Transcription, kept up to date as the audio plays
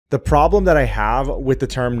The problem that I have with the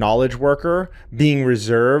term knowledge worker being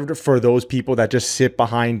reserved for those people that just sit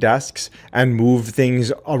behind desks and move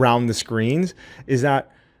things around the screens is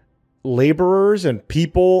that laborers and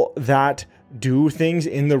people that do things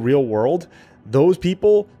in the real world, those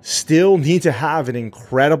people still need to have an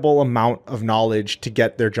incredible amount of knowledge to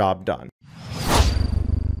get their job done.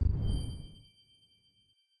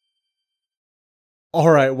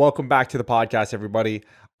 All right, welcome back to the podcast, everybody.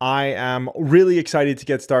 I am really excited to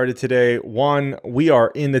get started today. One, we are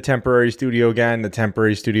in the temporary studio again, the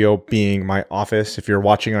temporary studio being my office. If you're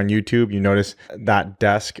watching on YouTube, you notice that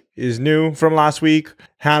desk is new from last week.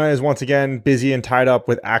 Hannah is once again busy and tied up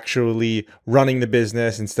with actually running the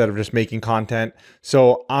business instead of just making content.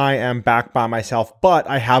 So I am back by myself, but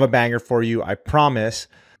I have a banger for you, I promise.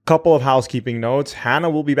 Couple of housekeeping notes. Hannah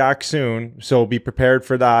will be back soon, so be prepared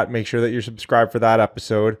for that. Make sure that you're subscribed for that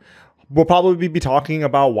episode. We'll probably be talking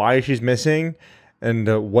about why she's missing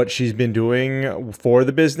and what she's been doing for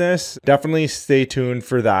the business. Definitely stay tuned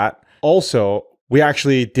for that. Also, we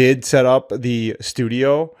actually did set up the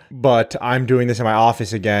studio, but I'm doing this in my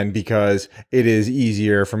office again because it is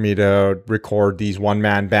easier for me to record these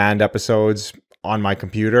one-man band episodes on my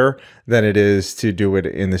computer than it is to do it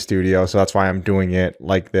in the studio. So that's why I'm doing it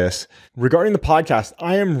like this. Regarding the podcast,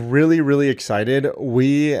 I am really excited.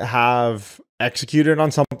 We have executed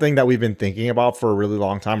on something that we've been thinking about for a really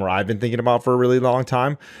long time, or I've been thinking about for a really long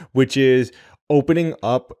time, which is opening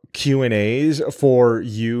up Q&As for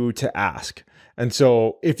you to ask. And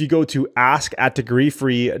so if you go to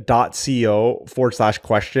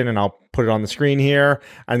ask@degreefree.co/question, and I'll put it on the screen here,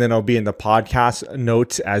 and then it'll be in the podcast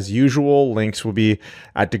notes as usual. Links will be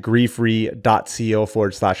at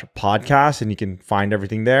degreefree.co/podcast, and you can find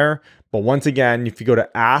everything there. But once again, if you go to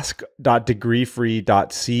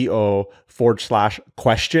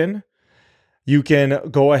ask.degreefree.co/question, you can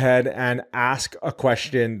go ahead and ask a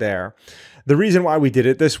question there. The reason why we did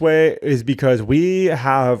it this way is because we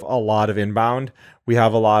have a lot of inbound. We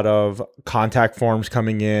have a lot of contact forms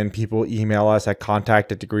coming in. People email us at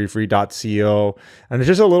contact@degreefree.co. And it's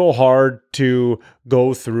just a little hard to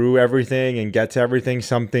go through everything and get to everything.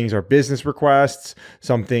 Some things are business requests.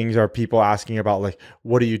 Some things are people asking about like,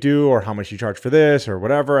 what do you do? Or how much you charge for this or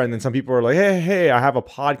whatever. And then some people are like, hey, I have a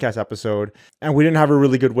podcast episode. And we didn't have a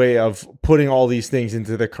really good way of putting all these things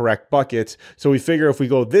into the correct buckets. So we figure if we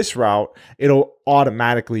go this route, it'll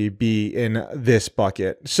automatically be in this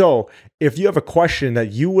bucket. So if you have a question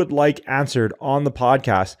that you would like answered on the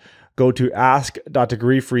podcast, go to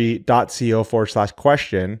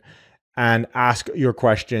ask.degreefree.co/question and ask your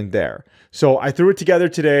question there. So I threw it together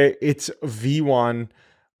today. It's V1,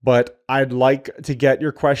 but I'd like to get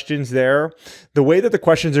your questions there. The way that the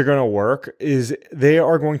questions are going to work is they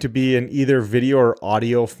are going to be in either video or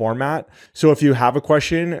audio format. So if you have a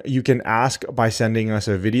question, you can ask by sending us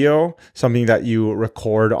a video, something that you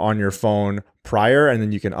record on your phone prior, and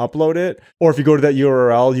then you can upload it. Or if you go to that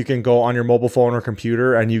URL, you can go on your mobile phone or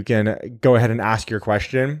computer and you can go ahead and ask your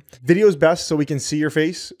question. Video is best so we can see your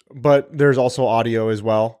face, but there's also audio as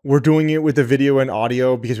well. We're doing it with the video and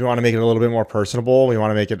audio because we want to make it a little bit more personable. We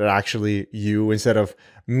want to make it actually you instead of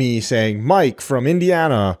me saying Mike from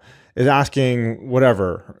Indiana is asking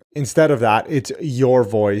whatever. Instead of that, it's your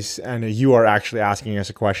voice and you are actually asking us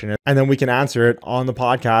a question, and then we can answer it on the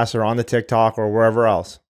podcast or on the TikTok or wherever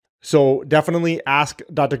else. So definitely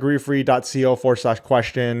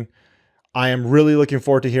ask.degreefree.co/question. I am really looking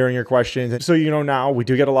forward to hearing your questions. And so you know now, we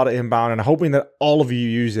do get a lot of inbound and I'm hoping that all of you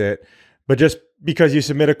use it. But just because you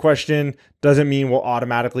submit a question doesn't mean we'll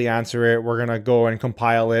automatically answer it. We're going to go and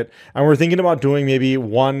compile it. And we're thinking about doing maybe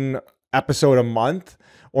one episode a month,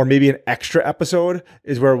 or maybe an extra episode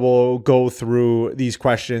is where we'll go through these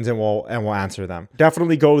questions and we'll answer them.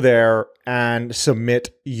 Definitely go there and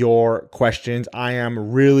submit your questions. I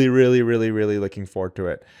am really looking forward to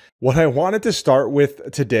it. What I wanted to start with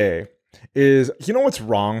today is, you know what's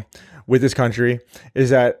wrong with this country is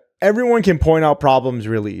that everyone can point out problems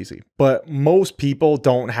really easy, but most people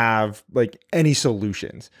don't have like any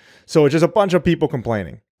solutions. So it's just a bunch of people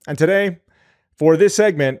complaining. And today, for this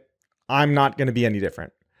segment, I'm not going to be any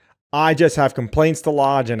different. I just have complaints to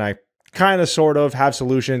lodge, and I kind of sort of have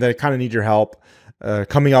solutions. I kind of need your help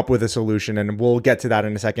coming up with a solution, and we'll get to that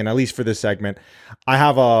in a second, at least for this segment. I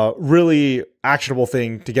have a really actionable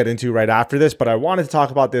thing to get into right after this, but I wanted to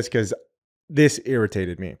talk about this because this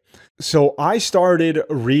irritated me. So I started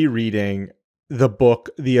rereading the book,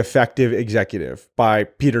 The Effective Executive by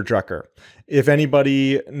Peter Drucker. If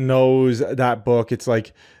anybody knows that book, it's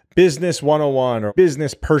like Business 101 or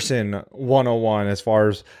Business Person 101 as far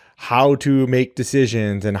as how to make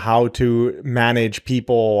decisions and how to manage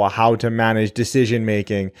people, how to manage decision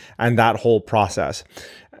making, and that whole process.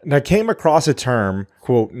 and I came across a term,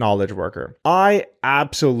 quote, knowledge worker. I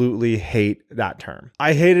absolutely hate that term.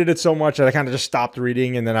 I hated it so much that I kind of just stopped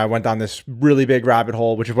reading, and then I went down this really big rabbit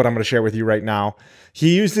hole, which is what I'm going to share with you right now.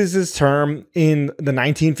 He uses this term in the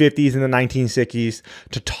 1950s and the 1960s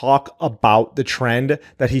to talk about the trend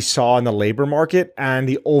that he saw in the labor market and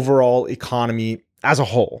the overall economy as a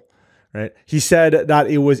whole. Right? He said that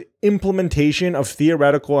it was implementation of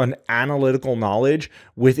theoretical and analytical knowledge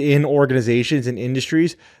within organizations and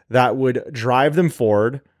industries that would drive them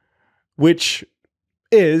forward, which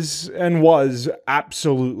is and was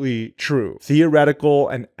absolutely true. Theoretical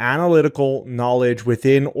and analytical knowledge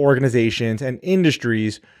within organizations and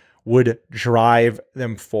industries would drive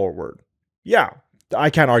them forward. Yeah, I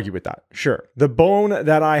can't argue with that. Sure. The bone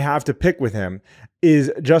that I have to pick with him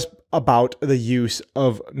is just about the use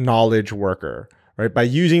of knowledge worker, right? By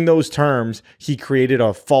using those terms, he created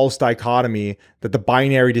a false dichotomy that the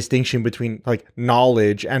binary distinction between like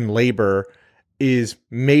knowledge and labor is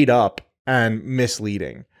made up and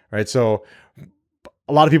misleading, right? So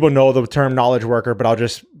a lot of people know the term knowledge worker, but I'll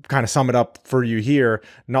just kind of sum it up for you here.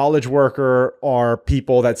 Knowledge worker are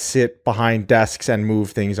people that sit behind desks and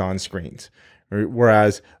move things on screens, right?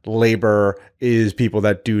 Whereas labor is people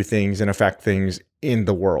that do things and affect things in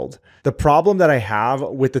the world. The problem that I have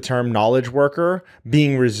with the term knowledge worker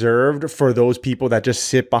being reserved for those people that just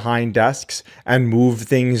sit behind desks and move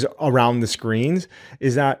things around the screens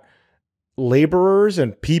is that laborers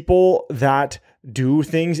and people that do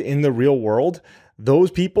things in the real world,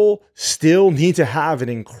 those people still need to have an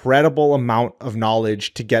incredible amount of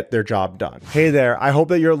knowledge to get their job done. Hey there, I hope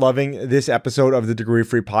that you're loving this episode of the Degree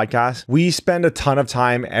Free Podcast. We spend a ton of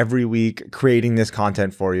time every week creating this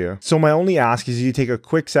content for you. So my only ask is you take a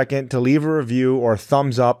quick second to leave a review or a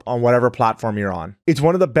thumbs up on whatever platform you're on. It's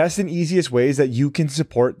one of the best and easiest ways that you can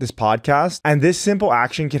support this podcast, and this simple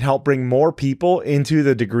action can help bring more people into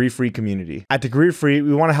the Degree Free community. At Degree Free,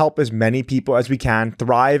 we want to help as many people as we can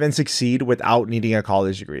thrive and succeed without needing a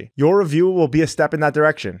college degree. Your review will be a step in that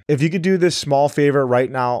direction. If you could do this small favor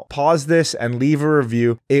right now, pause this and leave a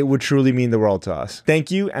review. It would truly mean the world to us.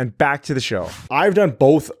 Thank you, and back to the show. I've done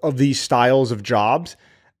both of these styles of jobs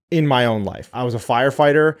in my own life. I was a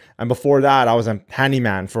firefighter, and before that, I was a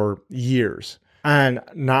handyman for years. And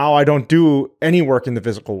now I don't do any work in the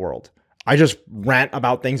physical world. I just rant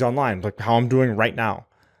about things online, like how I'm doing right now.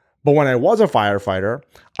 But when I was a firefighter,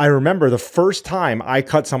 I remember the first time I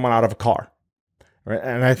cut someone out of a car. Right.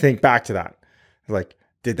 And I think back to that, like,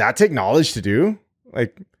 did that take knowledge to do?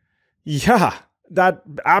 Like, yeah, that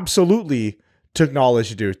absolutely took knowledge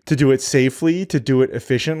to do it safely, to do it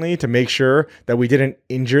efficiently, to make sure that we didn't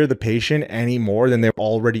injure the patient any more than they're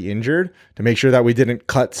already injured, to make sure that we didn't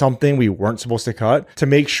cut something we weren't supposed to cut, to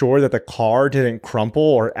make sure that the car didn't crumple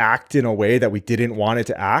or act in a way that we didn't want it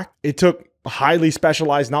to act. It took highly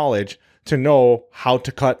specialized knowledge to know how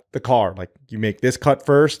to cut the car. Like, you make this cut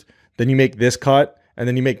first, then you make this cut, and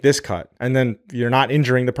then you make this cut. And then you're not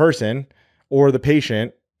injuring the person or the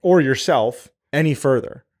patient or yourself any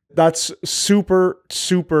further. That's super,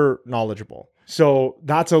 super knowledgeable. So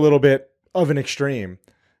that's a little bit of an extreme.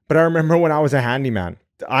 But I remember when I was a handyman,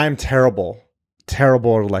 I am terrible at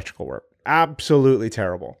electrical work. Absolutely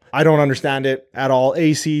terrible. I don't understand it at all.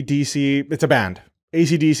 AC, DC, it's a band.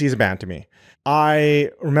 AC, DC is a band to me. I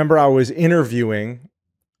remember I was interviewing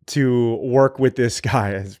to work with this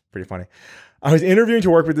guy. It's pretty funny. I was interviewing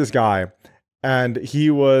to work with this guy, and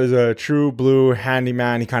he was a true blue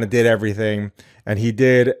handyman. He kind of did everything, and he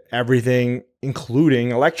did everything,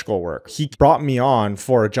 including electrical work. He brought me on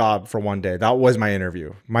for a job for one day. That was my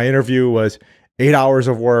interview. My interview was 8 hours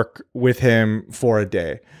of work with him for a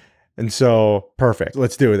day. And so, perfect.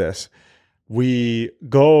 Let's do this. We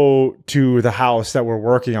go to the house that we're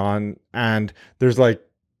working on, and there's like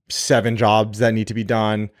 7 jobs that need to be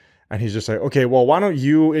done. And he's just like, okay, well, why don't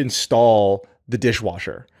you install the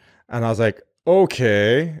dishwasher? And I was like,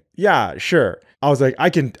 okay, yeah, sure. I was like, I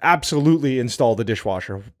can absolutely install the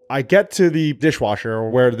dishwasher. I get to the dishwasher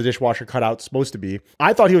where the dishwasher cutout's supposed to be.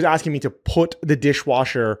 I thought he was asking me to put the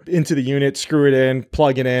dishwasher into the unit, screw it in,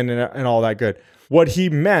 plug it in, and all that good. What he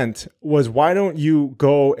meant was, why don't you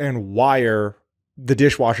go and wire the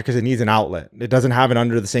dishwasher, because it needs an outlet. It doesn't have an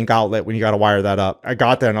under the sink outlet when you got to wire that up. I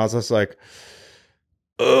got there and I was just like,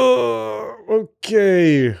 oh,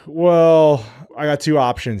 okay, well, I got 2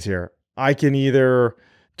 options here. I can either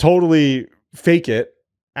totally fake it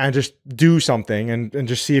and just do something and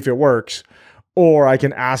just see if it works, or I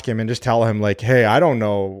can ask him and just tell him like, hey, I don't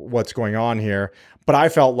know what's going on here. But I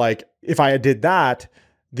felt like if I did that,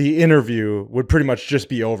 the interview would pretty much just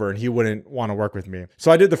be over and he wouldn't want to work with me.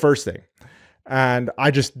 So I did the first thing and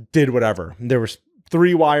I just did whatever. There was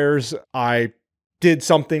 3 wires. I did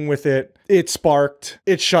something with it. It sparked,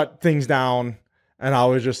 it shut things down. And I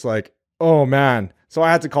was just like, oh man. So I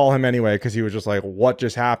had to call him anyway because he was just like, what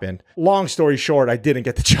just happened? Long story short, I didn't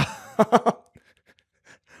get the job.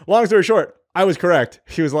 Long story short, I was correct.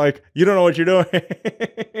 He was like, you don't know what you're doing.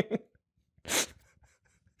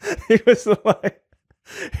 he was like,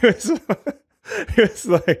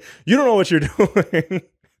 you don't know what you're doing.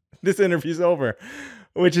 This interview's over,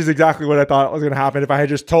 which is exactly what I thought was going to happen if I had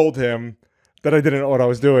just told him that I didn't know what I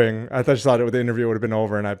was doing. I just thought the interview would have been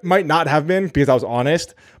over, and I might not have been because I was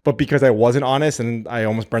honest, but because I wasn't honest and I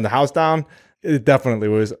almost burned the house down, it definitely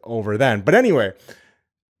was over then. But anyway,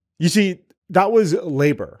 you see, that was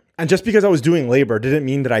labor. And just because I was doing labor didn't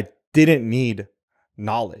mean that I didn't need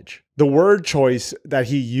knowledge. The word choice that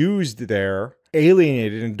he used there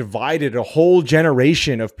alienated and divided a whole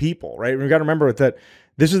generation of people, right? We got to remember that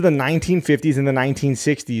this was the 1950s and the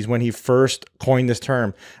 1960s when he first coined this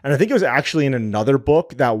term. And I think it was actually in another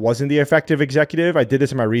book that wasn't The Effective Executive. I did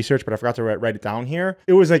this in my research, but I forgot to write it down here.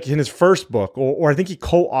 It was like in his first book, or I think he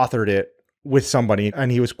co-authored it with somebody,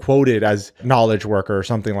 and he was quoted as knowledge worker or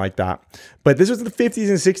something like that. But this was the 50s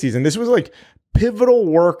and 60s, and this was like pivotal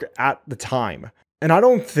work at the time. And I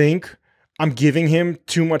don't think I'm giving him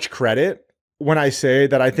too much credit when I say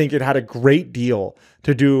that I think it had a great deal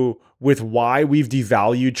to do with why we've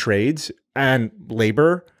devalued trades and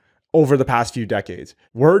labor over the past few decades.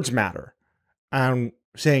 Words matter. I'm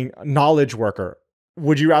saying knowledge worker.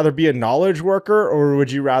 Would you rather be a knowledge worker, or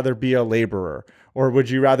would you rather be a laborer? Or would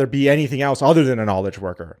you rather be anything else other than a knowledge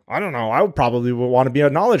worker? I don't know. I would probably want to be a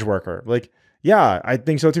knowledge worker. Like, yeah, I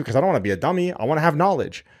think so too, because I don't want to be a dummy. I want to have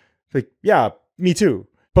knowledge. Like, yeah, me too.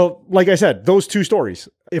 But like I said, those two stories,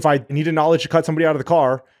 if I needed knowledge to cut somebody out of the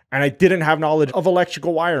car and I didn't have knowledge of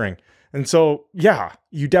electrical wiring. And so, yeah,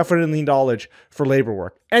 you definitely need knowledge for labor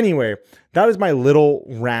work. Anyway, that is my little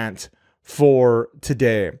rant for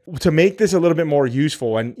today. To make this a little bit more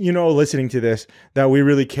useful, and listening to this, that we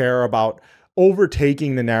really care about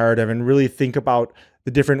overtaking the narrative and really think about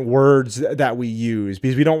the different words that we use,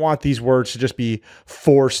 because we don't want these words to just be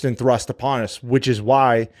forced and thrust upon us, which is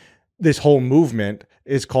why this whole movement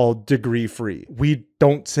is called degree free. We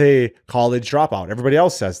don't say college dropout. Everybody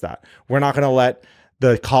else says that. We're not going to let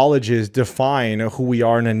the colleges define who we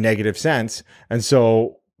are in a negative sense. And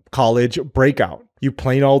so college breakout, you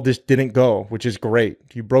plain old just didn't go, which is great.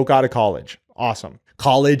 You broke out of college. Awesome.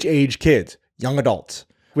 College age kids, young adults.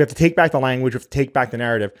 We have to take back the language. We have to take back the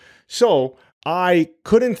narrative. So I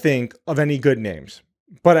couldn't think of any good names,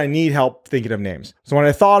 but I need help thinking of names. So when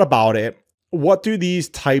I thought about it, what do these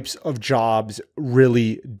types of jobs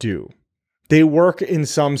really do? They work in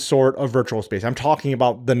some sort of virtual space. I'm talking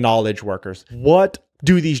about the knowledge workers. What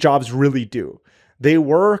do these jobs really do? They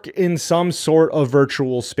work in some sort of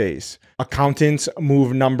virtual space. Accountants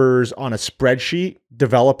move numbers on a spreadsheet.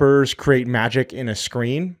 Developers create magic in a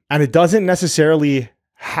screen. And it doesn't necessarily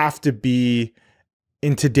have to be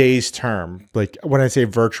in today's term. Like when I say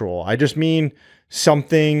virtual, I just mean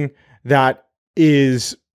something that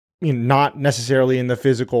is not necessarily in the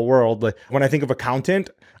physical world. Like when I think of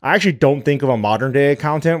accountant, I actually don't think of a modern day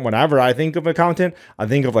accountant. Whenever I think of accountant, I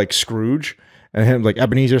think of like Scrooge and him, like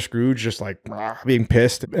Ebenezer Scrooge, just like being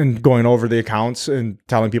pissed and going over the accounts and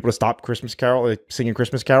telling people to stop Christmas carol, like singing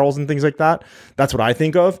Christmas carols and things like that. That's what I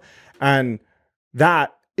think of. And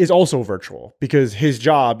that is also virtual because his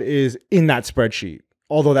job is in that spreadsheet,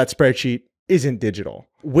 although that spreadsheet isn't digital.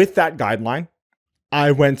 With that guideline,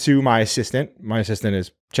 I went to my assistant. My assistant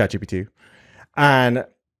is ChatGPT. And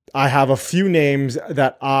I have a few names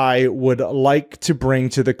that I would like to bring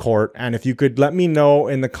to the court. And if you could let me know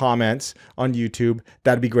in the comments on YouTube,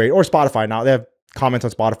 that'd be great. Or Spotify. Now they have comments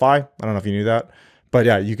on Spotify. I don't know if you knew that, but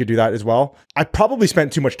yeah, you could do that as well. I probably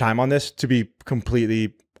spent too much time on this, to be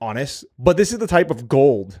completely honest, but this is the type of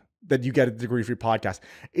gold that you get at the Degree Free Podcast.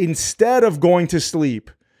 Instead of going to sleep,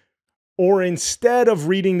 or instead of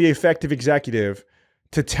reading The Effective Executive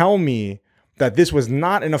to tell me that this was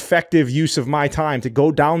not an effective use of my time to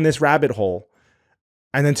go down this rabbit hole,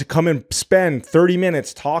 and then to come and spend 30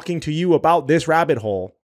 minutes talking to you about this rabbit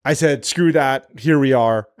hole, I said, screw that. Here we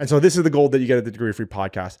are. And so this is the gold that you get at the Degree Free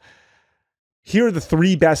Podcast. Here are the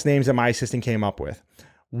three best names that my assistant came up with.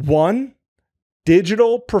 1,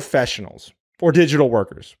 digital professionals or digital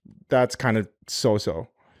workers. That's kind of so-so.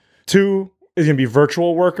 2 is going to be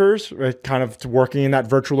virtual workers, right? Kind of working in that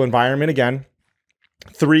virtual environment again.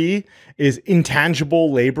 3 is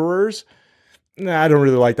intangible laborers. I don't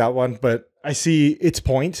really like that one, but I see its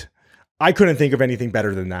point. I couldn't think of anything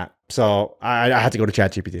better than that. So I had to go to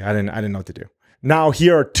ChatGPT. I didn't know what to do. Now,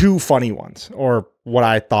 here are 2 funny ones, or what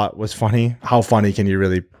I thought was funny. How funny can you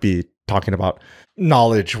really be talking about?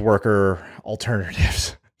 knowledge worker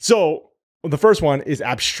alternatives. So the first one is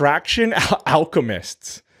abstraction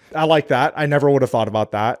alchemists. I like that. I never would have thought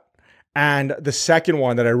about that. And the second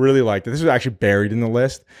one that I really liked, this was actually buried in the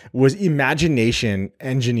list, was imagination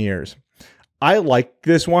engineers. I like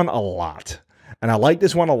this one a lot. And I like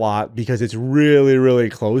this one a lot because it's really, really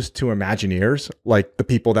close to Imagineers, like the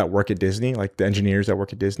people that work at Disney, like the engineers that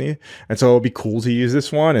work at Disney. And so it'd be cool to use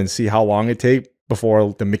this one and see how long it takes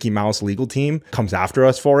before the Mickey Mouse legal team comes after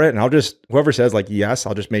us for it. And I'll just, whoever says like yes,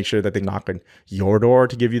 I'll just make sure that they knock on your door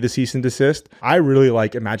to give you the cease and desist. I really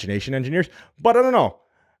like imagination engineers, but I don't know.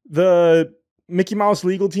 The Mickey Mouse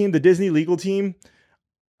legal team, the Disney legal team,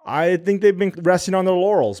 I think they've been resting on their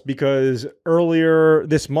laurels because earlier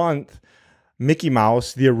this month, Mickey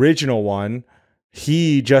Mouse, the original one,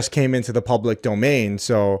 he just came into the public domain.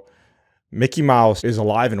 So Mickey Mouse is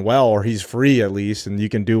alive and well, or he's free at least, and you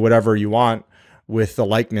can do whatever you want with the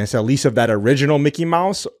likeness, at least of that original Mickey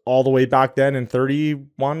Mouse all the way back then in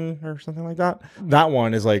 31 or something like that. That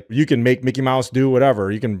one is like, you can make Mickey Mouse do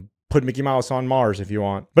whatever. You can put Mickey Mouse on Mars if you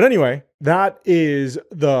want. But anyway, that is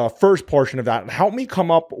the first portion of that. Help me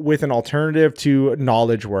come up with an alternative to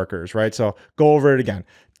knowledge workers, right? So go over it again.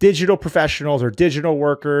 Digital professionals or digital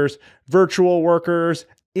workers, virtual workers,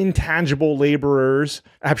 intangible laborers,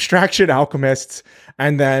 abstraction alchemists,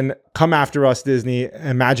 and then come after us, Disney,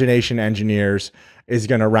 imagination engineers is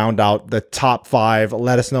going to round out the top 5.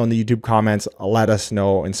 Let us know in the YouTube comments. Let us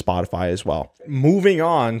know in Spotify as well. Moving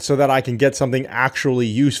on so that I can get something actually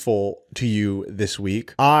useful to you this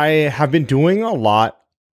week. I have been doing a lot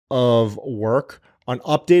of work on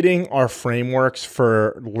updating our frameworks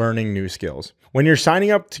for learning new skills. When you're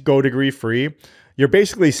signing up to Go Degree Free, you're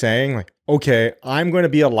basically saying like, okay, I'm going to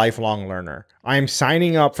be a lifelong learner. I'm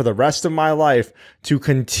signing up for the rest of my life to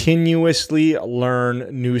continuously learn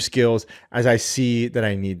new skills as I see that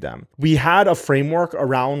I need them. We had a framework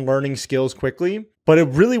around learning skills quickly, but it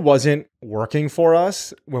really wasn't working for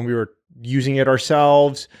us when we were using it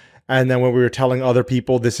ourselves. And then when we were telling other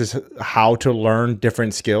people, this is how to learn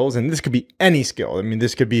different skills. And this could be any skill. I mean,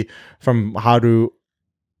 this could be from how to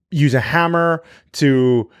use a hammer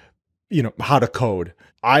to, how to code.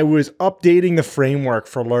 I was updating the framework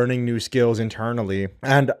for learning new skills internally.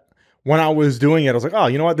 And when I was doing it, I was like, oh,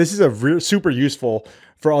 you know what? This is super useful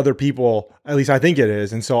for other people. At least I think it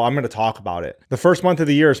is. And so I'm going to talk about it. The first month of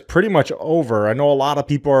the year is pretty much over. I know a lot of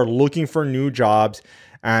people are looking for new jobs,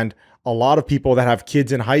 and a lot of people that have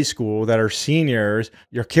kids in high school that are seniors,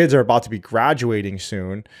 your kids are about to be graduating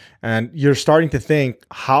soon. And you're starting to think,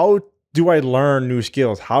 how do I learn new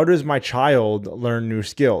skills? How does my child learn new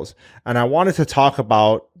skills? And I wanted to talk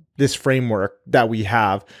about this framework that we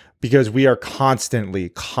have because we are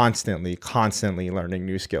constantly learning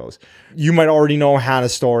new skills. You might already know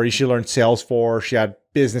Hannah's story. She learned Salesforce. She had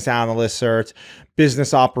business analyst certs,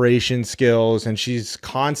 business operations skills, and she's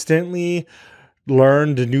constantly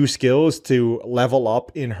learned new skills to level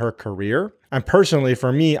up in her career. And personally,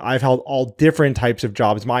 for me, I've held all different types of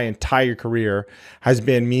jobs. My entire career has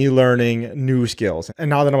been me learning new skills. And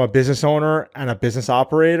now that I'm a business owner and a business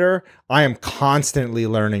operator, I am constantly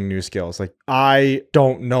learning new skills. Like, I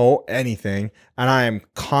don't know anything, and I am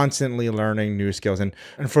constantly learning new skills. And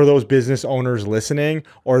for those business owners listening,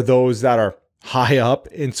 or those that are high up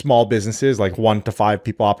in small businesses, like 1 to 5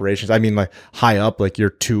 people operations. I mean, like high up, like you're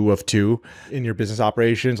 2 of 2 in your business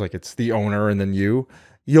operations, like it's the owner and then you'll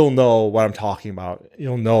know what I'm talking about.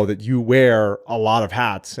 You'll know that you wear a lot of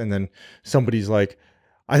hats, and then somebody's like,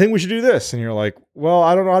 I think we should do this. And you're like, well,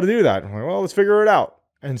 I don't know how to do that. I'm like, well, let's figure it out.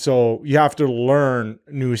 And so you have to learn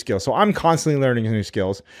new skills. So I'm constantly learning new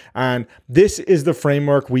skills. And this is the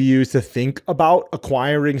framework we use to think about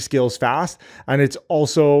acquiring skills fast. And it's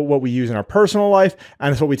also what we use in our personal life.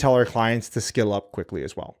 And it's what we tell our clients to skill up quickly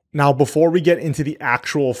as well. Now, before we get into the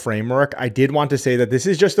actual framework, I did want to say that this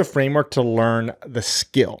is just a framework to learn the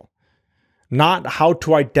skill, not how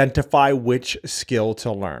to identify which skill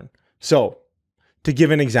to learn. So to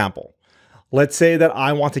give an example, let's say that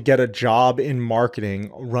I want to get a job in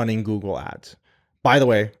marketing running Google ads. By the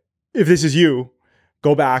way, if this is you,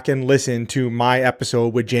 go back and listen to my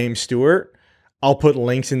episode with James Stewart. I'll put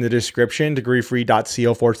links in the description,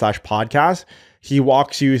 degreefree.co/podcast. He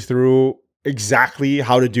walks you through exactly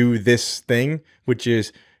how to do this thing, which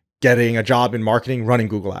is getting a job in marketing running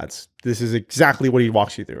Google ads. This is exactly what he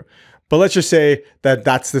walks you through. But let's just say that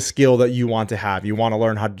that's the skill that you want to have. You want to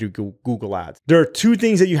learn how to do Google ads. There are 2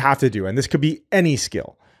 things that you have to do, and this could be any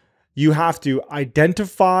skill. You have to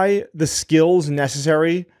identify the skills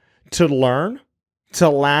necessary to learn to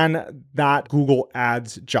land that Google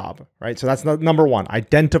Ads job, right? So that's number one,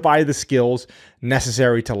 identify the skills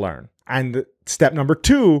necessary to learn. And step number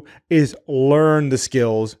two is learn the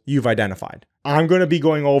skills you've identified. I'm going to be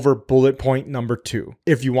going over bullet point number two.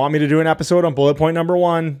 If you want me to do an episode on bullet point number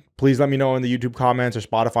one, please let me know in the YouTube comments or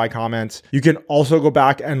Spotify comments. You can also go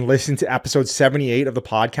back and listen to episode 78 of the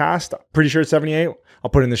podcast. Pretty sure it's 78. I'll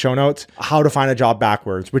put it in the show notes. How to find a job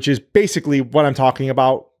backwards, which is basically what I'm talking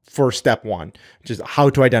about for step one, which is how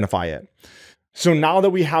to identify it. So now that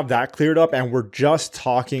we have that cleared up and we're just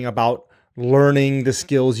talking about learning the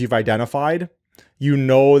skills you've identified, you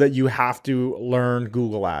know that you have to learn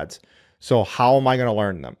Google Ads. So how am I going to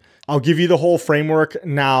learn them? I'll give you the whole framework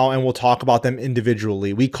now and we'll talk about them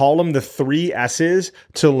individually. We call them the 3 S's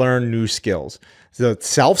to learn new skills: the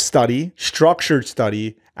self-study, structured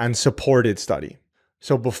study, and supported study.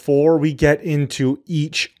 So before we get into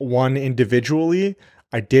each one individually,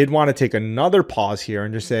 I did want to take another pause here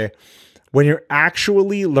and just say, when you're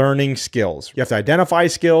actually learning skills, you have to identify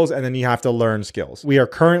skills and then you have to learn skills. We are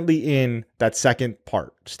currently in that second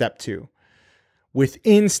part, step 2.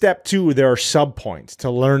 Within step 2, there are subpoints to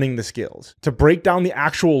learning the skills. To break down the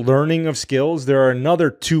actual learning of skills, there are another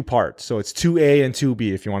 2 parts. So it's 2A and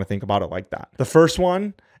 2B if you want to think about it like that. The first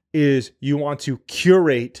one is you want to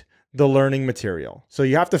curate the learning material. So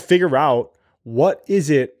you have to figure out, what is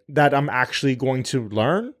it that I'm actually going to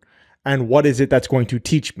learn and what is it that's going to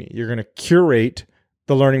teach me? You're going to curate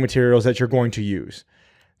the learning materials that you're going to use.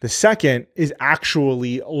 The second is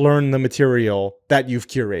actually learn the material that you've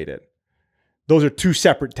curated. Those are 2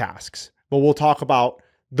 separate tasks, but we'll talk about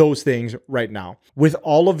those things right now. With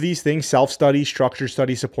all of these things, self-study, structured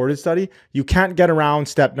study, supported study, you can't get around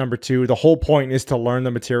step number 2. The whole point is to learn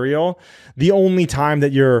the material. The only time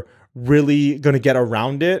that you're really going to get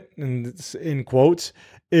around it, in quotes,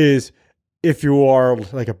 is if you are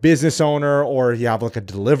like a business owner or you have like a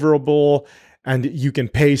deliverable and you can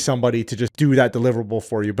pay somebody to just do that deliverable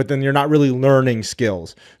for you, but then you're not really learning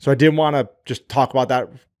skills. So I did want to just talk about that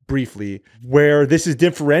briefly. Where this is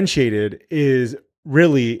differentiated is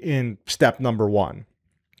really in step number 1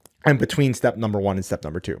 and between step number 1 and step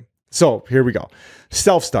number 2. So here we go.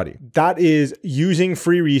 Self-study. That is using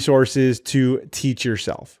free resources to teach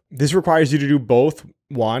yourself. This requires you to do both.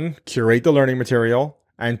 1, curate the learning material,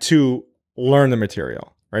 and 2, learn the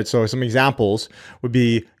material, right? So some examples would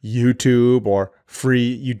be YouTube or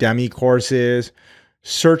free Udemy courses.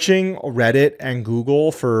 Searching Reddit and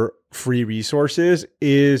Google for free resources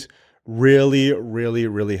is really, really,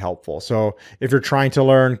 really helpful. So if you're trying to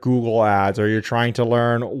learn Google Ads or you're trying to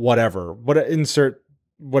learn whatever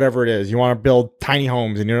it is, you want to build tiny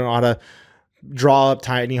homes and you don't know how to draw up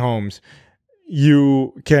tiny homes,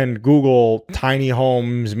 you can Google tiny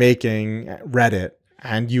homes making Reddit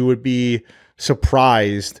and you would be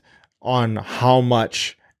surprised on how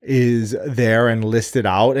much is there and listed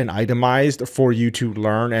out and itemized for you to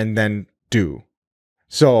learn and then do.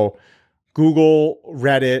 So Google,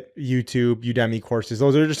 Reddit, YouTube, Udemy courses,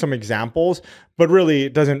 those are just some examples, but really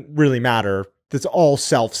it doesn't really matter. It's all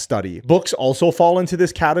self-study. Books also fall into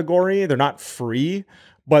this category. They're not free,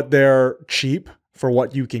 but they're cheap for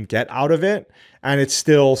what you can get out of it. And it's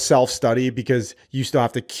still self-study because you still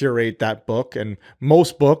have to curate that book. And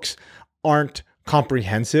most books aren't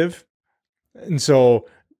comprehensive. And so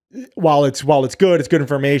while it's good, it's good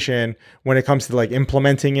information, when it comes to like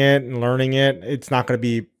implementing it and learning it, it's not going to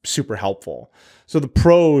be super helpful. So the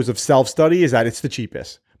pros of self-study is that it's the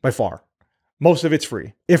cheapest by far. Most of it's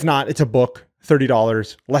free. If not, it's a book,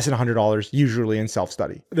 $30, less than $100 usually in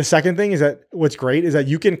self-study. The second thing is that what's great is that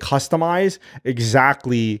you can customize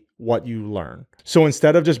exactly what you learn. So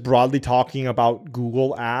instead of just broadly talking about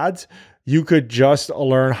Google Ads, you could just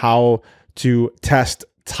learn how to test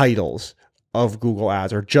titles of Google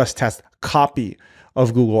Ads, or just test copy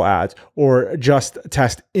of Google Ads, or just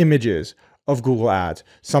test images of Google Ads,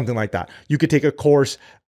 something like that. You could take a course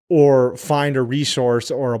or find a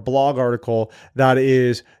resource or a blog article that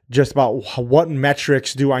is just about what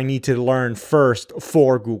metrics do I need to learn first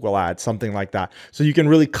for Google Ads, something like that. So you can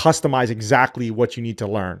really customize exactly what you need to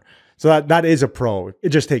learn. So that is a pro. It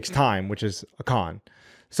just takes time, which is a con.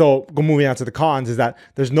 So moving on to the cons is that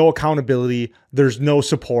there's no accountability, there's no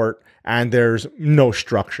support, and there's no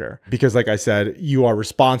structure. Because like I said, you are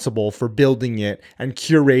responsible for building it and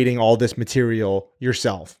curating all this material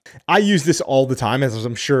yourself. I use this all the time, as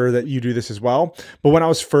I'm sure that you do this as well. But when I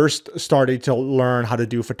was first starting to learn how to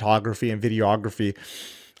do photography and videography,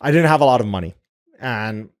 I didn't have a lot of money.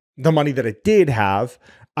 And the money that I did have,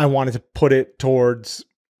 I wanted to put it towards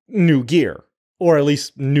new gear, or at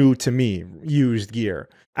least new to me, used gear.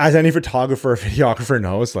 As any photographer or videographer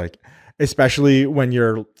knows, like, especially when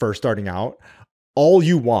you're first starting out, all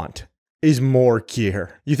you want is more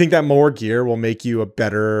gear. You think that more gear will make you a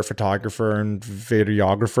better photographer and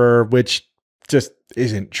videographer, which just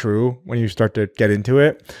isn't true when you start to get into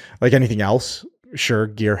it. Like anything else, sure,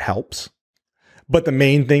 gear helps. But the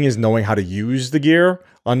main thing is knowing how to use the gear,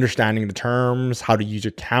 understanding the terms, how to use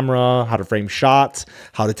your camera, how to frame shots,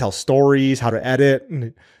 how to tell stories, how to edit.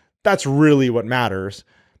 That's really what matters.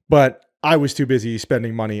 But I was too busy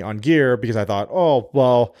spending money on gear because I thought, oh,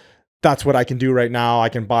 well, that's what I can do right now. I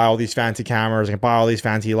can buy all these fancy cameras, I can buy all these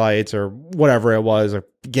fancy lights or whatever it was, a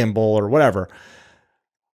gimbal or whatever.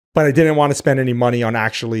 But I didn't want to spend any money on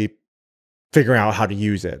actually figuring out how to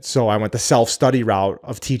use it. So I went the self-study route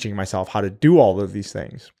of teaching myself how to do all of these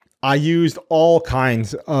things. I used all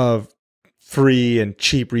kinds of free and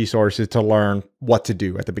cheap resources to learn what to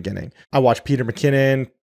do at the beginning. I watched Peter McKinnon,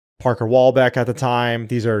 Parker Walbeck at the time.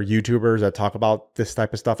 These are YouTubers that talk about this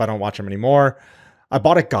type of stuff. I don't watch them anymore. I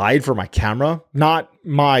bought a guide for my camera, not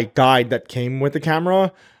my guide that came with the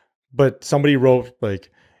camera, but somebody wrote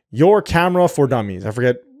like your camera for dummies. I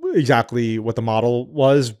forget exactly what the model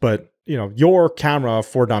was, but you know, your camera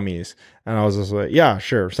for dummies. And I was just like, yeah,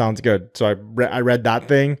 sure. Sounds good. So I read that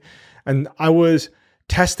thing and I was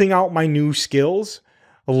testing out my new skills,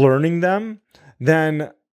 learning them.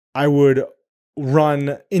 Then I would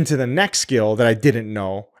run into the next skill that I didn't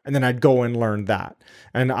know. And then I'd go and learn that.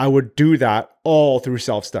 And I would do that all through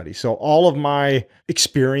self-study. So all of my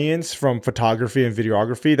experience from photography and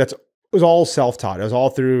videography, it was all self-taught. It was all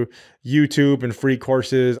through YouTube and free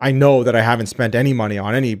courses. I know that I haven't spent any money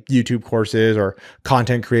on any YouTube courses or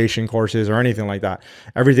content creation courses or anything like that.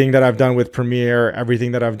 Everything that I've done with Premiere,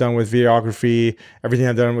 everything that I've done with videography, everything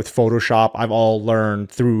I've done with Photoshop, I've all learned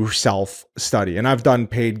through self-study. And I've done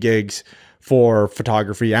paid gigs for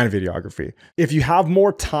photography and videography. If you have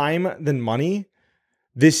more time than money,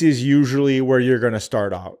 this is usually where you're going to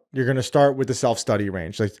start out. You're going to start with the self-study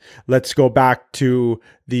range. Like, let's go back to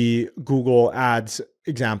the Google Ads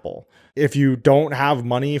example. If you don't have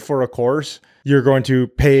money for a course, you're going to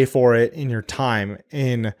pay for it in your time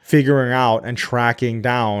in figuring out and tracking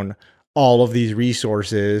down all of these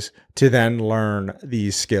resources to then learn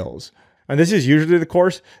these skills. And this is usually the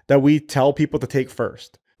course that we tell people to take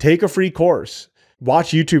first. Take a free course,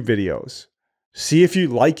 watch YouTube videos, see if you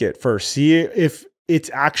like it first, see if it's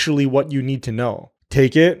actually what you need to know.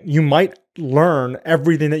 Take it. You might learn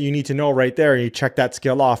everything that you need to know right there and you check that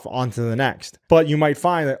skill off onto the next. But you might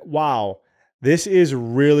find that, wow, this is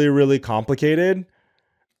really, really complicated.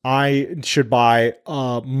 I should buy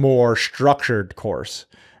a more structured course,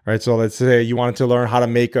 right? So let's say you wanted to learn how to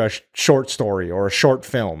make a short story or a short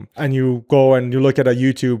film, and you go and you look at a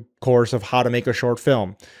YouTube course of how to make a short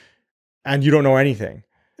film and you don't know anything.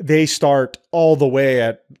 They start all the way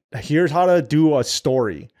at here's how to do a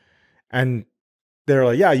story. And they're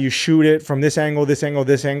like, yeah, you shoot it from this angle, this angle,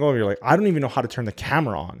 this angle. And you're like, I don't even know how to turn the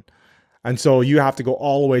camera on. And so you have to go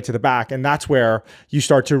all the way to the back. And that's where you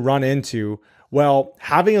start to run into, well,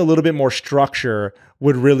 having a little bit more structure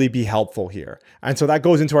would really be helpful here. And so that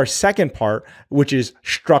goes into our second part, which is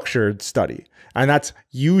structured study. And that's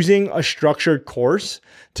using a structured course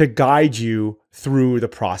to guide you through the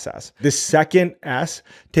process. This second S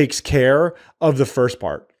takes care of the first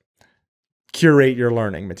part. Curate your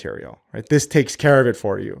learning material, right? This takes care of it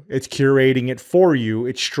for you. It's curating it for you.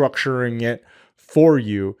 It's structuring it for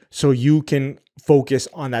you so you can focus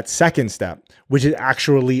on that second step, which is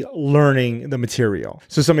actually learning the material.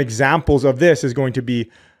 So some examples of this is going to be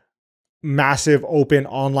massive open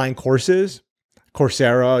online courses,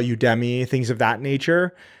 Coursera, Udemy, things of that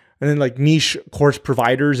nature. And then like niche course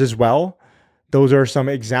providers as well. Those are some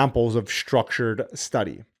examples of structured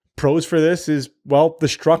study. Pros for this is, well, the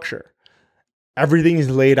structure. Everything is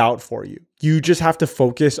laid out for you. You just have to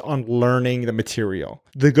focus on learning the material.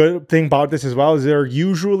 The good thing about this as well is they're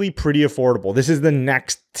usually pretty affordable. This is the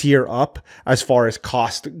next tier up as far as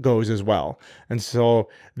cost goes as well. And so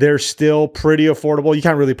they're still pretty affordable. You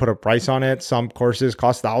can't really put a price on it. Some courses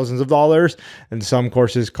cost thousands of dollars and some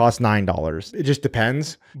courses cost $9. It just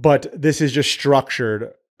depends. But this is just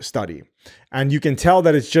structured study. And you can tell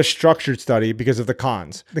that it's just structured study because of the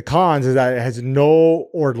cons. The cons is that it has no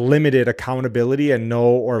or limited accountability and no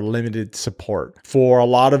or limited support. For a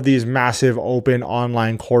lot of these massive open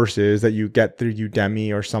online courses that you get through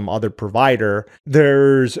Udemy or some other provider,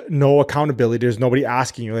 there's no accountability. There's nobody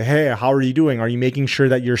asking you, like, hey, how are you doing? Are you making sure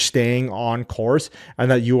that you're staying on course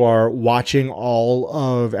and that you are watching all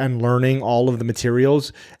of and learning all of the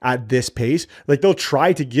materials at this pace? Like, they'll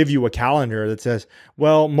try to give you a calendar that says,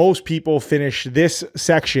 well, most people people finish this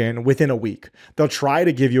section within a week. They'll try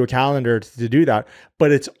to give you a calendar to do that,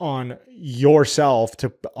 but it's on yourself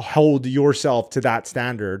to hold yourself to that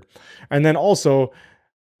standard. And then also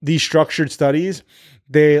these structured studies,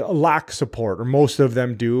 they lack support, or most of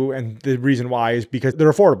them do. And the reason why is because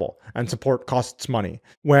they're affordable and support costs money.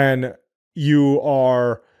 When you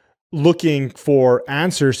are looking for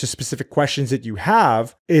answers to specific questions that you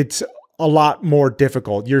have, it's a lot more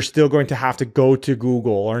difficult. You're still going to have to go to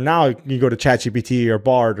Google, or now you go to ChatGPT or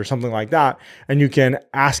Bard or something like that, and you can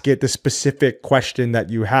ask it the specific question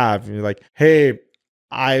that you have. And you're like, hey,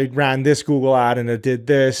 I ran this Google ad and it did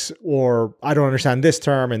this, or I don't understand this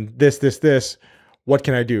term and this. What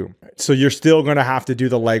can I do? So you're still going to have to do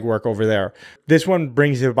the legwork over there. This one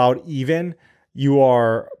brings it about even. You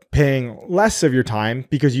are paying less of your time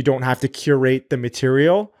because you don't have to curate the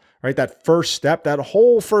material, right? That first step, that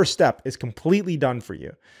whole first step is completely done for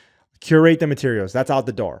you. Curate the materials. That's out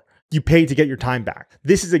the door. You pay to get your time back.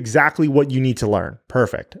 This is exactly what you need to learn.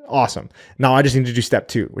 Perfect. Awesome. Now I just need to do step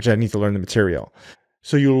 2, which I need to learn the material.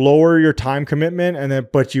 So you lower your time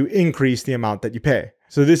commitment but you increase the amount that you pay.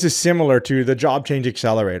 So this is similar to the Job Change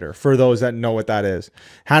Accelerator, for those that know what that is.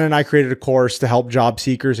 Hannah and I created a course to help job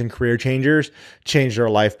seekers and career changers change their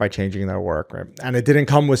life by changing their work, right? And it didn't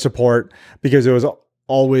come with support because it was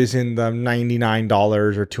always in the $99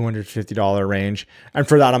 or $250 range. And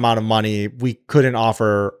for that amount of money, we couldn't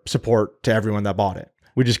offer support to everyone that bought it.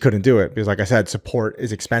 We just couldn't do it because, like I said, support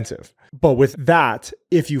is expensive. But with that,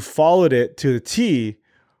 if you followed it to the T,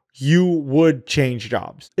 you would change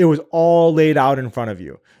jobs. It was all laid out in front of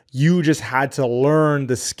you. You just had to learn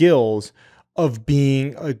the skills of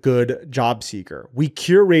being a good job seeker. We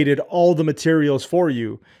curated all the materials for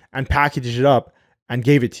you and packaged it up and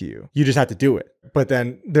gave it to you. You just had to do it. But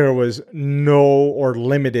then there was no or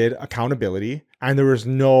limited accountability, and there was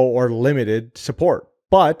no or limited support,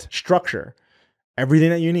 but structure, everything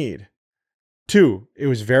that you need. 2, it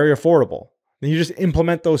was very affordable. Then you just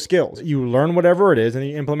implement those skills. You learn whatever it is and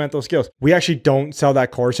you implement those skills. We actually don't sell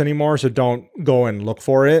that course anymore, so don't go and look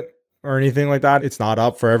for it or anything like that. It's not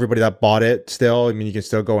up for everybody that bought it still. I mean, you can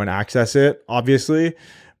still go and access it, obviously,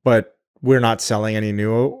 but we're not selling any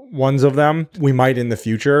new ones of them. We might in the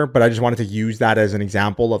future, but I just wanted to use that as an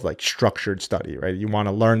example of like structured study, right? You want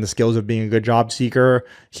to learn the skills of being a good job seeker.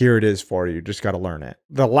 Here it is for you. Just got to learn it.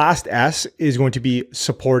 The last S is going to be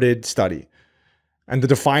supported study. And the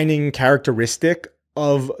defining characteristic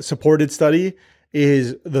of supported study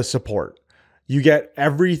is the support. You get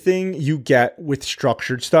everything you get with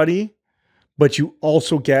structured study, but you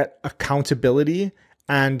also get accountability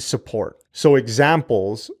and support. So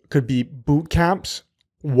examples could be boot camps,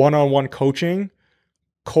 one-on-one coaching,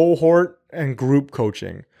 cohort, and group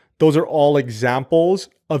coaching. Those are all examples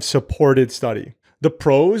of supported study. The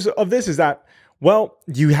pros of this is that, well,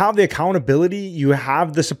 you have the accountability, you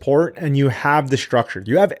have the support, and you have the structure.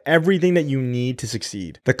 You have everything that you need to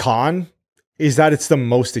succeed. The con is that it's the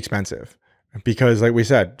most expensive because, like we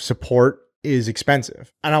said, support is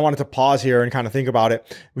expensive. And I wanted to pause here and kind of think about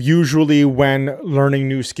it. Usually when learning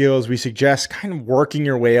new skills, we suggest kind of working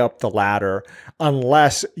your way up the ladder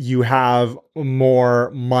unless you have more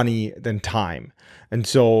money than time. And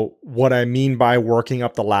so what I mean by working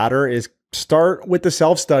up the ladder is start with the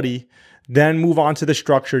self-study, then move on to the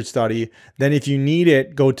structured study. Then if you need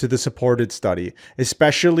it, go to the supported study,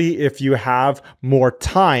 especially if you have more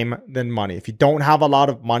time than money. If you don't have a lot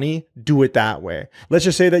of money, do it that way. Let's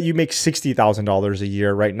just say that you make $60,000 a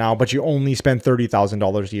year right now, but you only spend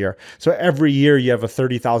 $30,000 a year. So every year you have a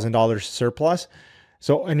 $30,000 surplus.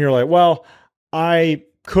 So, and you're like, well, I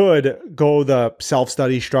could go the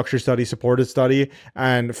self-study, structure study, supported study,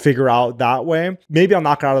 and figure out that way. Maybe I'll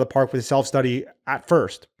knock it out of the park with self-study at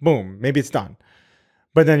first. Boom, maybe it's done.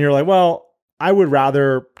 But then you're like, well, I would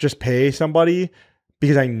rather just pay somebody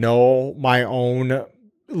because I know my own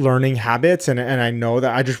learning habits and I know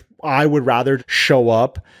that I would rather show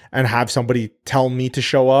up and have somebody tell me to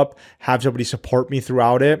show up, have somebody support me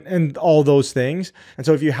throughout it, and all those things. And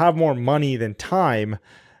so if you have more money than time,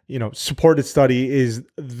 supported study is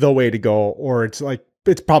the way to go, or it's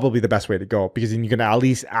probably the best way to go because then you can at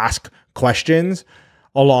least ask questions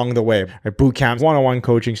along the way. Boot camps, one-on-one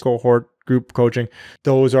coaching, cohort, group coaching,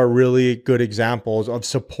 those are really good examples of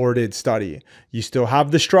supported study. You still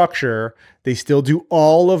have the structure. They still do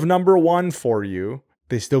all of number 1 for you.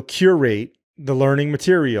 They still curate the learning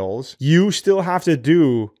materials. You still have to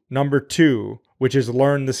do number 2, which is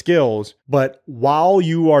learn the skills. But while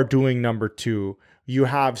you are doing number 2, you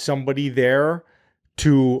have somebody there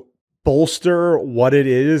to bolster what it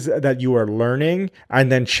is that you are learning,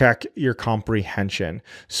 and then check your comprehension.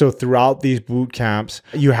 So throughout these boot camps,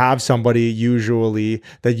 you have somebody usually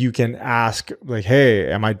that you can ask, like,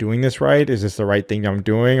 hey, am I doing this right? Is this the right thing I'm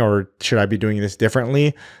doing? Or should I be doing this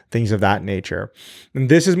differently? Things of that nature. And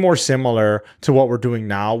this is more similar to what we're doing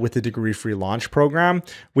now with the Degree Free Launch program.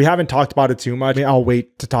 We haven't talked about it too much. I'll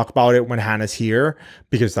wait to talk about it when Hannah's here,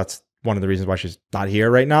 because that's one of the reasons why she's not here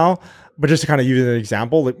right now. But just to kind of use an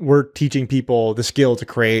example, like, we're teaching people the skill to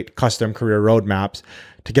create custom career roadmaps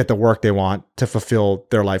to get the work they want to fulfill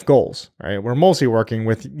their life goals, right? We're mostly working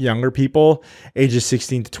with younger people, ages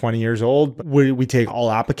 16 to 20 years old. We take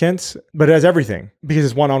all applicants, but it has everything because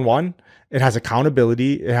it's one-on-one. It has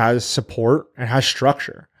accountability, it has support, it has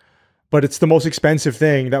structure. But it's the most expensive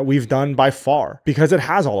thing that we've done by far because it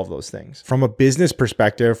has all of those things. From a business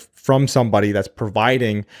perspective, from somebody that's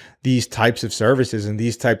providing these types of services and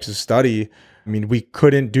these types of study, I mean, we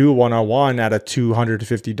couldn't do one-on-one at a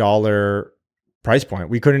 $250 price point.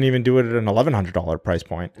 We couldn't even do it at an $1,100 price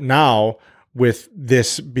point. Now, with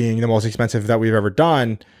this being the most expensive that we've ever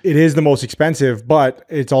done, it is the most expensive, but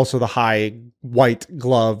it's also the high white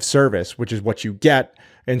glove service, which is what you get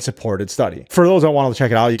in supported study. For those that want to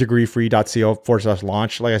check it out,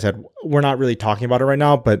 degreefree.co/launch. Like I said, we're not really talking about it right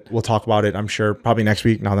now, but we'll talk about it, I'm sure, probably next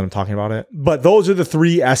week now that I'm talking about it. But those are the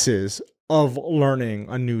 3 S's of learning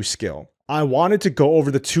a new skill. I wanted to go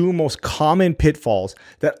over the 2 most common pitfalls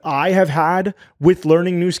that I have had with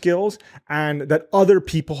learning new skills and that other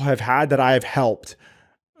people have had that I have helped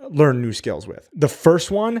learn new skills with. The first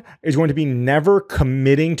one is going to be never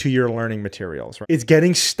committing to your learning materials. Right? It's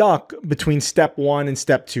getting stuck between step 1 and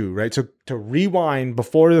step 2, right? So to rewind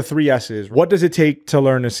before the 3 S's, what does it take to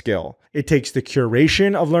learn a skill? It takes the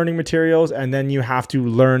curation of learning materials, and then you have to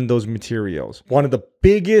learn those materials. One of the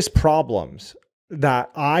biggest problems that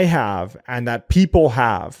I have and that people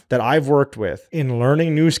have that I've worked with in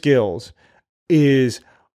learning new skills is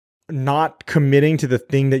not committing to the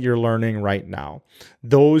thing that you're learning right now.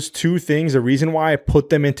 Those 2 things, the reason why I put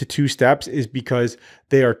them into 2 steps is because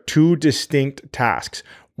they are 2 distinct tasks.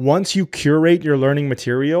 Once you curate your learning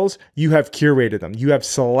materials, you have curated them. You have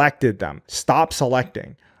selected them. Stop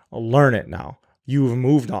selecting. Learn it now. You've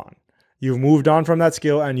moved on. You've moved on from that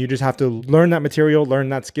skill, and you just have to learn that material, learn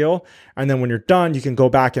that skill. And then when you're done, you can go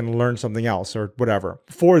back and learn something else or whatever.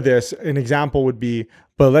 For this, an example would be,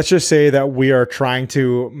 but let's just say that we are trying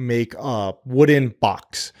to make a wooden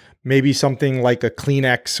box, maybe something like a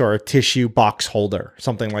Kleenex or a tissue box holder,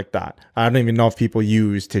 something like that. I don't even know if people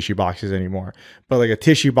use tissue boxes anymore, but like a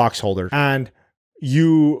tissue box holder. And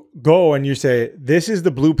you go and you say, this is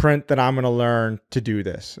the blueprint that I'm going to learn to do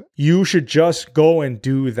this. You should just go and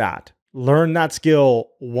do that. Learn that skill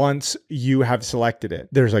once you have selected it.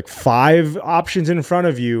 There's like 5 options in front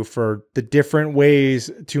of you for the different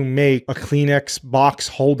ways to make a Kleenex box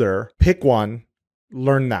holder. Pick one,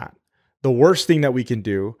 learn that. The worst thing that we can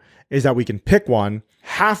do is that we can pick one,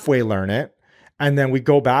 halfway learn it, and then we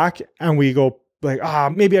go back and we go like,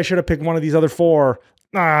 maybe I should have picked one of these other 4.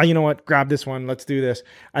 You know what, grab this one, let's do this.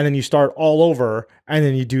 And then you start all over and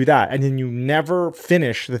then you do that. And then you never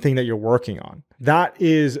finish the thing that you're working on. That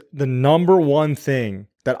is the number one thing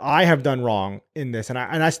that I have done wrong in this. And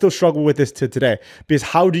I still struggle with this to today, because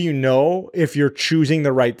how do you know if you're choosing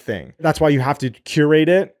the right thing? That's why you have to curate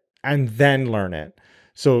it and then learn it.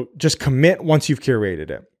 So just commit once you've curated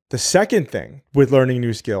it. The second thing with learning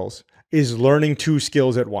new skills is learning 2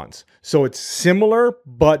 skills at once. So it's similar,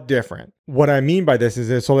 but different. What I mean by this is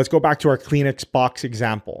this. So let's go back to our Kleenex box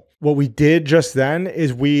example. What we did just then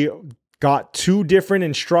is we got 2 different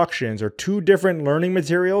instructions or 2 different learning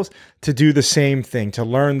materials to do the same thing, to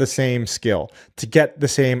learn the same skill, to get the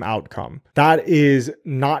same outcome. That is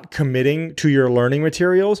not committing to your learning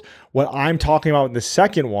materials. What I'm talking about in the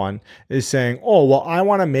second one is saying, oh, well, I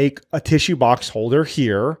want to make a tissue box holder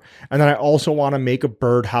here. And then I also want to make a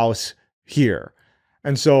birdhouse here.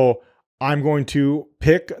 And so I'm going to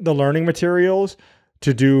pick the learning materials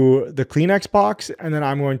to do the Kleenex box, and then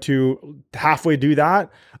I'm going to halfway do that.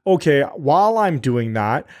 Okay, while I'm doing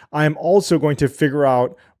that, I'm also going to figure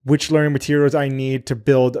out which learning materials I need to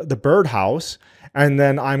build the birdhouse, and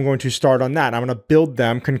then I'm going to start on that. I'm going to build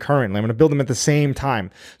them concurrently. I'm going to build them at the same time.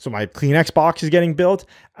 So my Kleenex box is getting built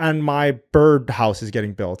and my birdhouse is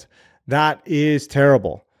getting built. That is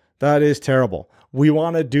terrible. That is terrible. We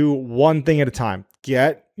want to do one thing at a time.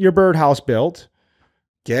 Get your birdhouse built,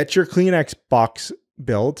 get your Kleenex box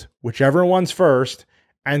built, whichever one's first,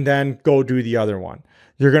 and then go do the other one.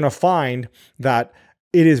 You're going to find that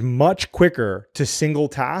it is much quicker to single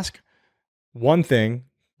task one thing,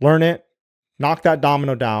 learn it, knock that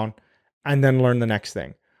domino down, and then learn the next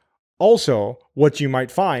thing. Also, what you might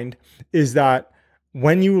find is that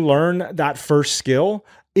when you learn that first skill,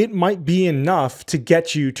 it might be enough to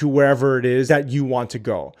get you to wherever it is that you want to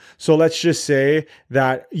go. So let's just say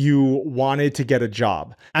that you wanted to get a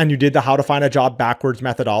job and you did the how to find a job backwards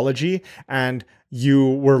methodology, and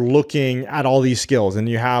you were looking at all these skills, and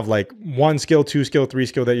you have like 1 skill, 2 skill, 3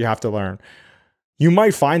 skill that you have to learn. You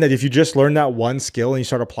might find that if you just learn that 1 skill and you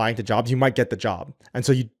start applying to jobs, you might get the job. And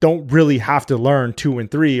so you don't really have to learn 2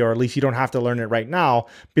 and 3, or at least you don't have to learn it right now,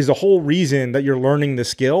 because the whole reason that you're learning the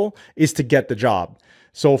skill is to get the job.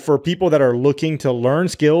 So for people that are looking to learn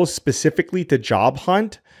skills specifically to job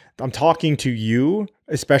hunt, I'm talking to you,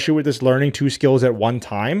 especially with this learning 2 skills at one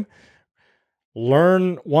time.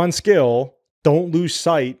 Learn 1 skill, don't lose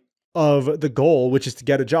sight of the goal, which is to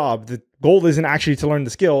get a job. The goal isn't actually to learn the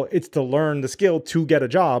skill, it's to learn the skill to get a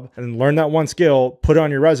job, and learn that 1 skill, put it on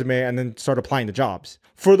your resume, and then start applying to jobs.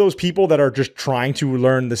 For those people that are just trying to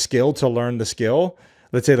learn the skill to learn the skill,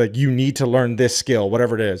 let's say like you need to learn this skill,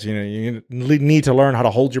 whatever it is, you need to learn how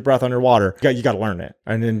to hold your breath underwater. You got to learn it.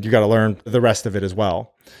 And then you got to learn the rest of it as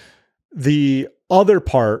well. The other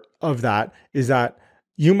part of that is that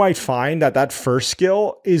you might find that that first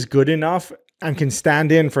skill is good enough and can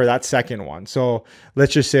stand in for that second one. So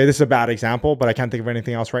let's just say, this is a bad example, but I can't think of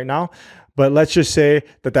anything else right now. But let's just say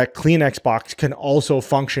that that Kleenex box can also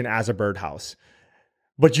function as a birdhouse.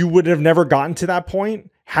 But you would have never gotten to that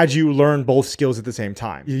point had you learned both skills at the same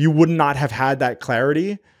time. You would not have had that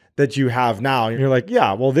clarity that you have now. You're like,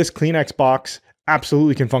 yeah, well, this Kleenex box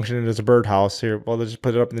absolutely can function as a birdhouse here. Well, let's just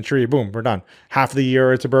put it up in the tree. Boom, we're done. Half the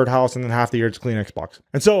year it's a birdhouse, and then half the year it's a Kleenex box.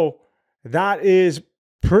 And so that is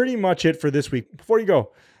pretty much it for this week. Before you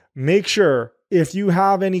go, make sure if you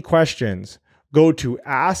have any questions, go to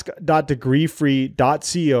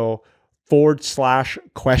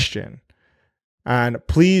ask.degreefree.co/question. And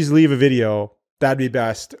please leave a video. That'd be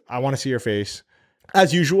best. I want to see your face.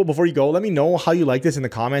 As usual, before you go, let me know how you like this in the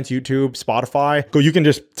comments, YouTube, Spotify. You can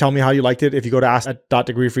just tell me how you liked it if you go to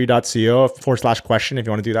ask.degreefree.co/question if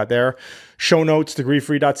you want to do that there. Show notes,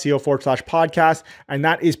 degreefree.co/podcast. And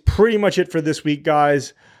that is pretty much it for this week,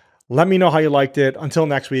 guys. Let me know how you liked it. Until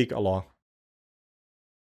next week, aloha.